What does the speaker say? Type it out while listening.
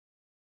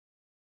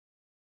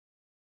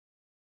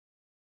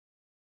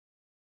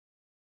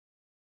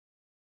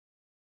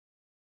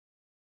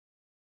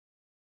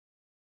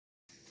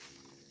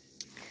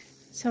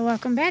So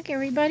welcome back,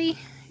 everybody.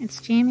 It's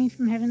Jamie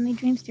from Heavenly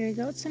Dreams Dairy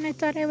Goats, and I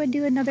thought I would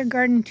do another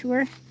garden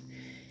tour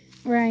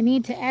where I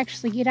need to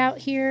actually get out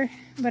here,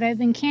 but I've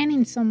been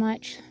canning so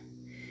much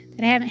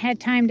that I haven't had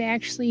time to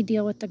actually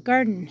deal with the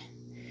garden.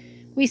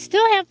 We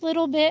still have a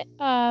little bit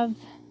of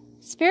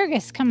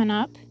asparagus coming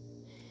up.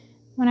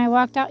 When I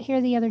walked out here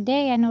the other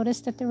day, I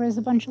noticed that there was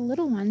a bunch of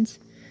little ones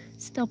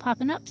still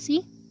popping up.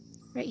 See?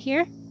 Right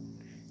here.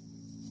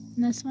 And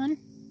this one.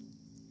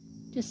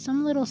 Just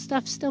some little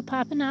stuff still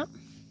popping up.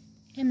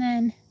 And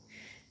then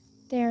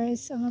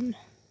there's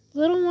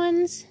little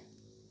ones.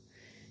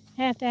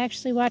 I have to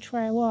actually watch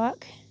where I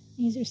walk.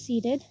 These are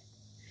seeded.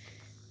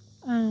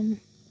 Right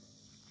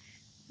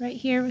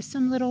here was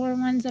some littler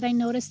ones that I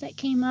noticed that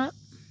came up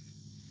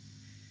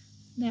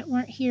that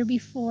weren't here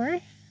before.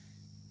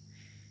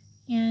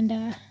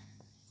 And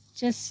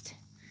just,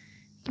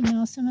 you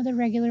know, some of the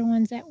regular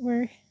ones that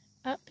were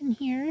up in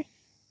here.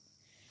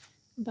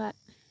 But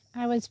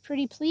I was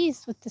pretty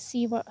pleased with to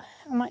see how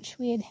much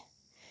we had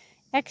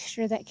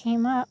extra that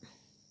came up.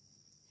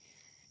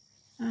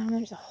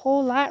 There's a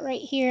whole lot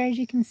right here, as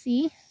you can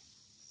see.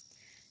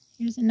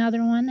 Here's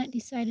another one that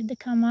decided to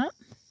come up.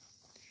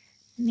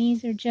 And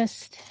these are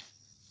just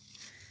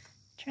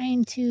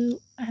trying to,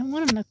 I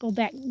want them to go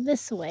back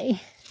this way.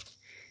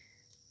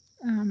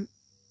 To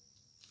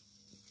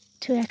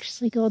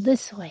actually go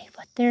this way,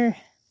 but there's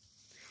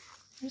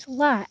a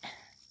lot.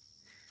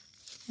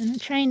 And I'm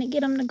trying to get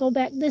them to go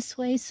back this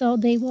way so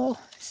they will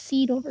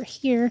seed over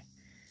here.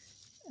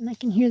 And I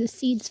can hear the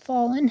seeds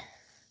falling.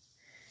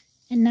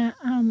 And not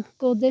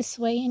go this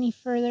way any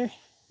further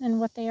than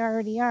what they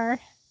already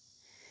are.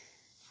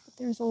 But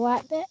there's a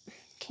lot that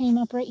came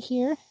up right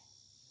here.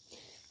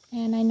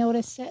 And I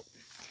noticed that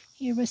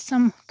here was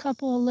some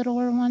couple of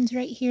littler ones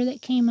right here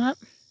that came up.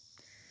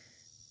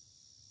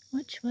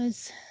 Which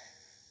was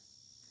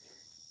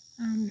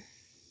kind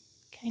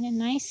of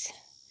nice.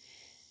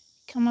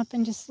 Come up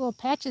in just little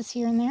patches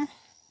here and there.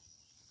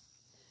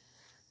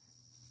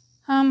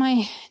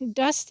 I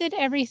dusted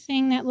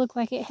everything that looked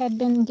like it had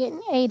been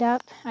getting ate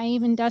up. I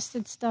even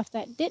dusted stuff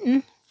that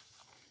didn't.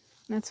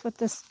 That's what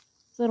this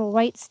little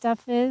white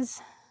stuff is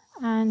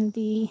on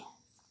the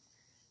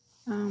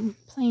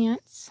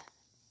plants.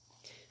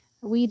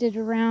 I weeded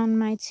around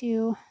my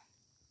two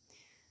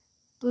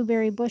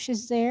blueberry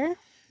bushes there.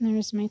 And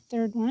there's my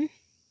third one.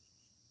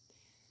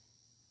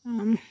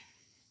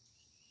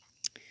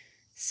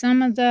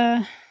 Some of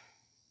the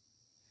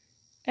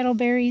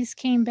elderberries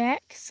came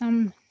back,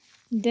 some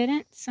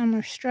didn't, some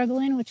are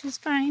struggling, which is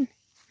fine.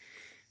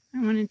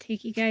 I want to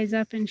take you guys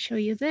up and show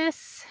you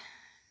this.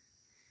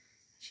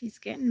 She's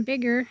getting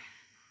bigger.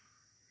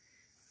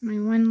 My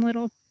one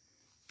little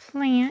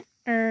plant,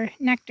 or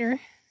nectar,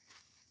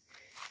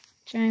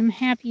 which I'm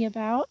happy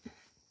about.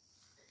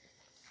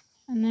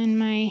 And then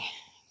my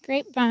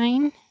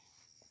grapevine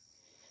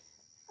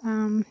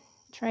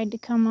tried to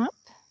come up.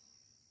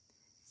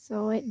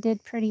 So it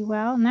did pretty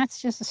well, and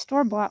that's just a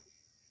store-bought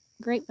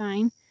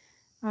grapevine,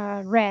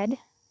 red.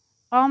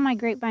 All my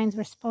grapevines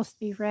were supposed to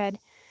be red.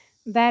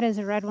 That is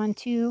a red one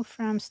too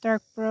from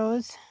Stark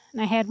Bros, and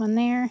I had one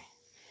there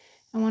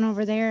and one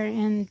over there,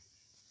 and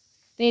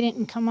they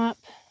didn't come up.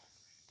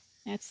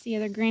 That's the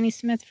other Granny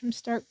Smith from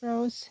Stark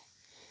Bros.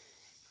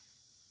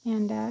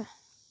 And oh,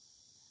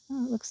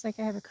 it looks like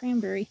I have a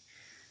cranberry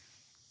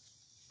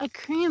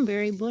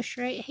bush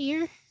right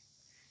here,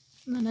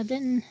 and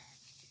then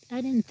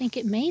I didn't think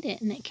it made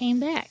it, and it came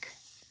back.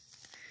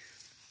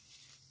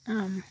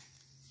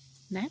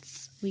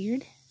 That's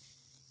weird.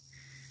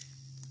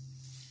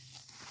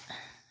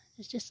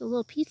 There's just a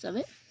little piece of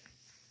it.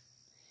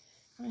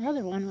 My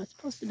other one was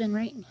supposed to have been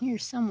right in here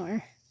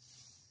somewhere.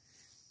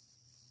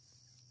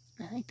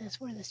 I think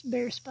that's where this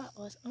bare spot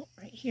was. Oh,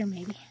 right here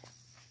maybe.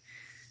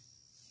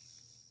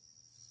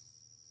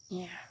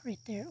 Yeah, right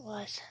there it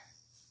was.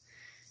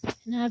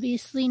 And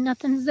obviously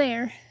nothing's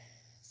there.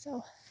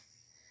 So,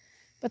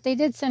 but they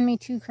did send me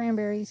 2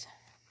 cranberries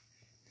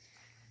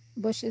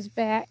bushes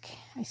back.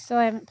 I still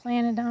haven't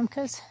planted them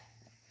because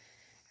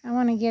I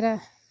want to get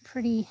a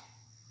pretty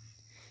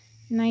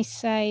nice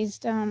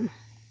sized, what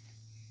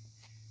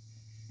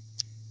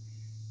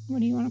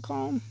do you want to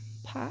call them?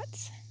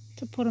 Pots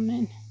to put them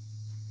in.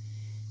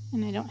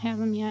 And I don't have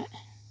them yet.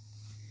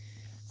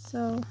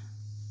 So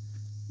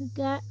we've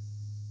got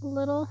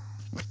little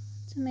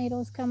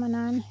tomatoes coming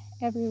on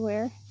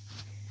everywhere.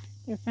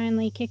 They're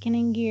finally kicking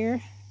in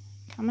gear,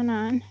 coming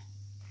on,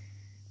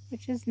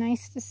 which is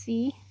nice to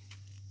see.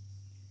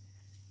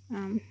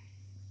 I'm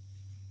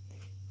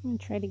going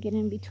to try to get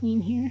in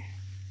between here.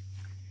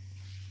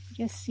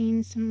 Just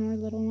seen some more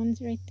little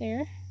ones right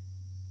there.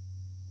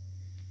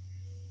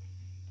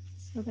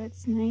 So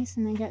that's nice.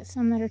 And I got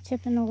some that are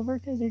tipping over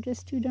because they're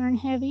just too darn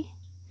heavy.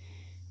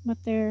 But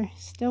they're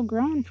still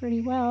growing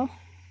pretty well.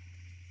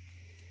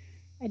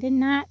 I did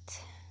not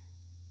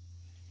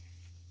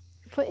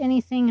put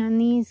anything on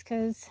these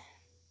because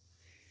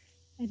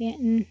I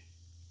didn't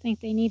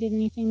think they needed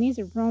anything. These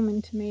are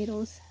Roman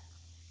tomatoes.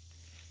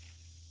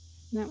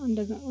 That one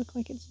doesn't look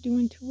like it's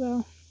doing too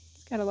well.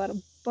 It's got a lot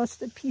of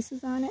busted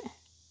pieces on it.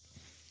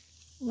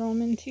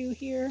 Roman 2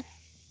 here.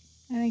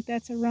 I think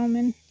that's a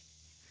Roman.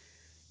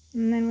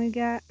 And then we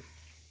got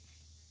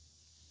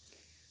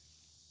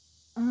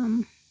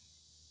a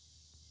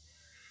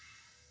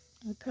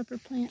pepper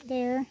plant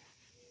there,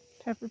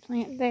 pepper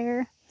plant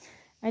there.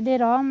 I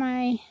did all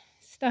my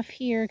stuff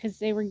here because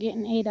they were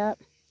getting ate up.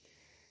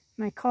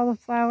 My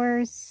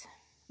cauliflowers,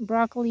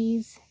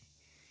 broccolis,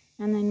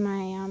 and then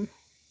my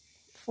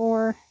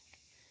 4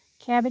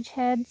 cabbage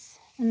heads,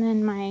 and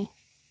then my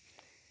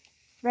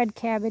red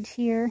cabbage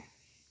here.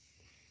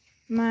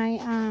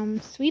 My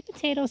sweet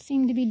potatoes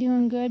seem to be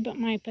doing good, but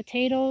my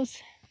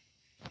potatoes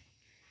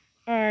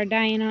are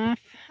dying off.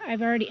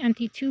 I've already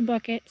emptied 2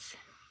 buckets.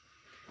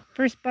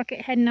 First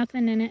bucket had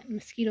nothing in it.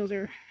 Mosquitoes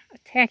are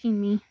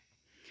attacking me.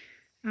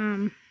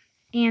 And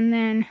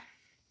then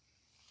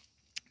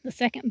the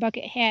second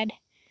bucket had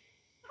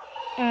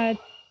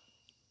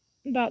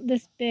about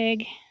this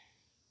big,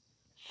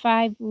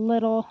 5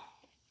 little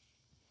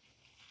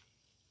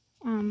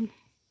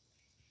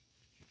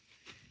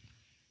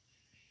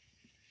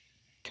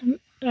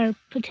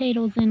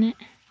potatoes in it.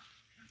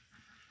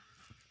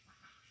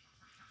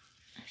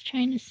 I was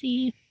trying to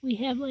see if we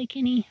have like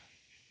any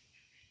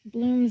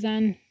blooms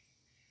on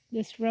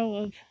this row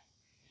of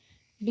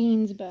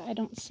beans, but I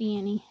don't see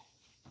any.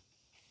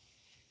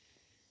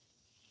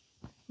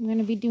 I'm going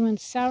to be doing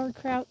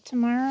sauerkraut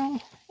tomorrow.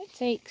 It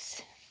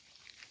takes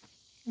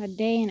a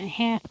day and a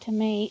half to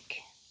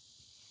make.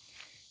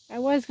 I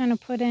was going to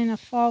put in a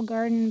fall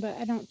garden, but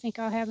I don't think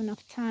I'll have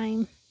enough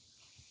time,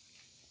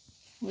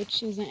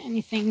 which isn't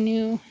anything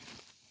new.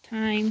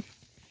 Time.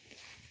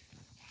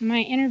 My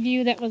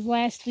interview that was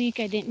last week,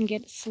 I didn't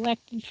get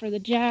selected for the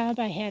job.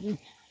 I had a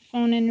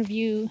phone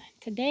interview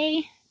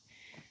today.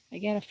 I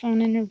got a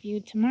phone interview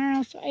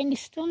tomorrow, so I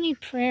still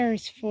need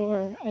prayers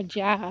for a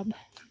job.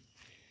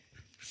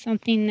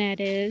 Something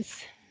that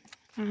is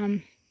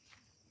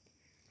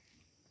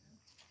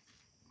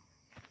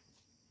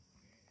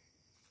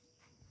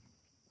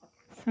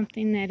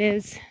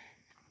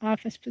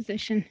office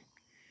position.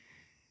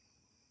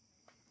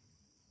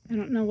 I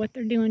don't know what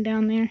they're doing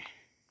down there.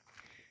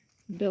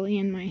 Billy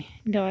and my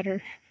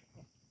daughter.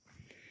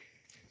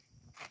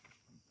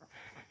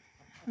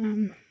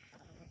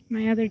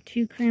 My other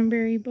 2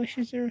 cranberry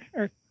bushes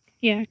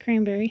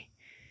cranberry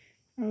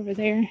are over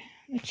there.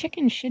 The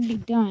chickens should be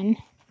done.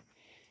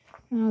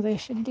 All they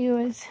should do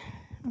is,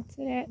 what's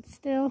it at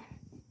still?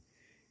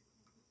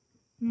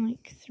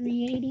 Like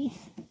 380.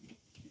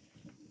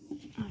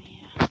 Oh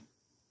yeah.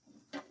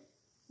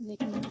 They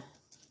can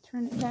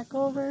turn it back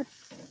over,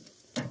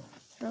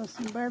 throw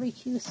some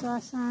barbecue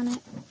sauce on it,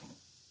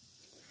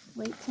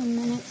 wait 10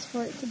 minutes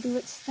for it to do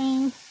its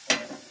thing,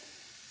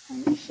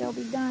 and it shall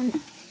be done.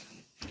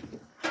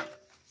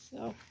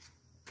 So,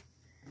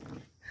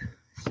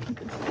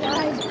 stupid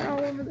flies are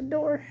all over the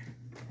door.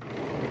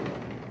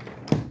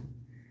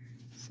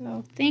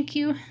 So, thank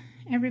you,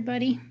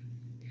 everybody,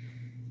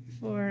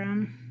 for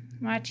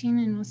watching,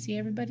 and we'll see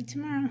everybody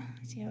tomorrow.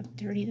 See how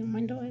dirty the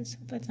window is?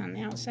 Hope that's on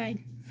the outside.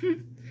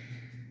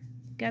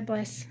 God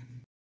bless.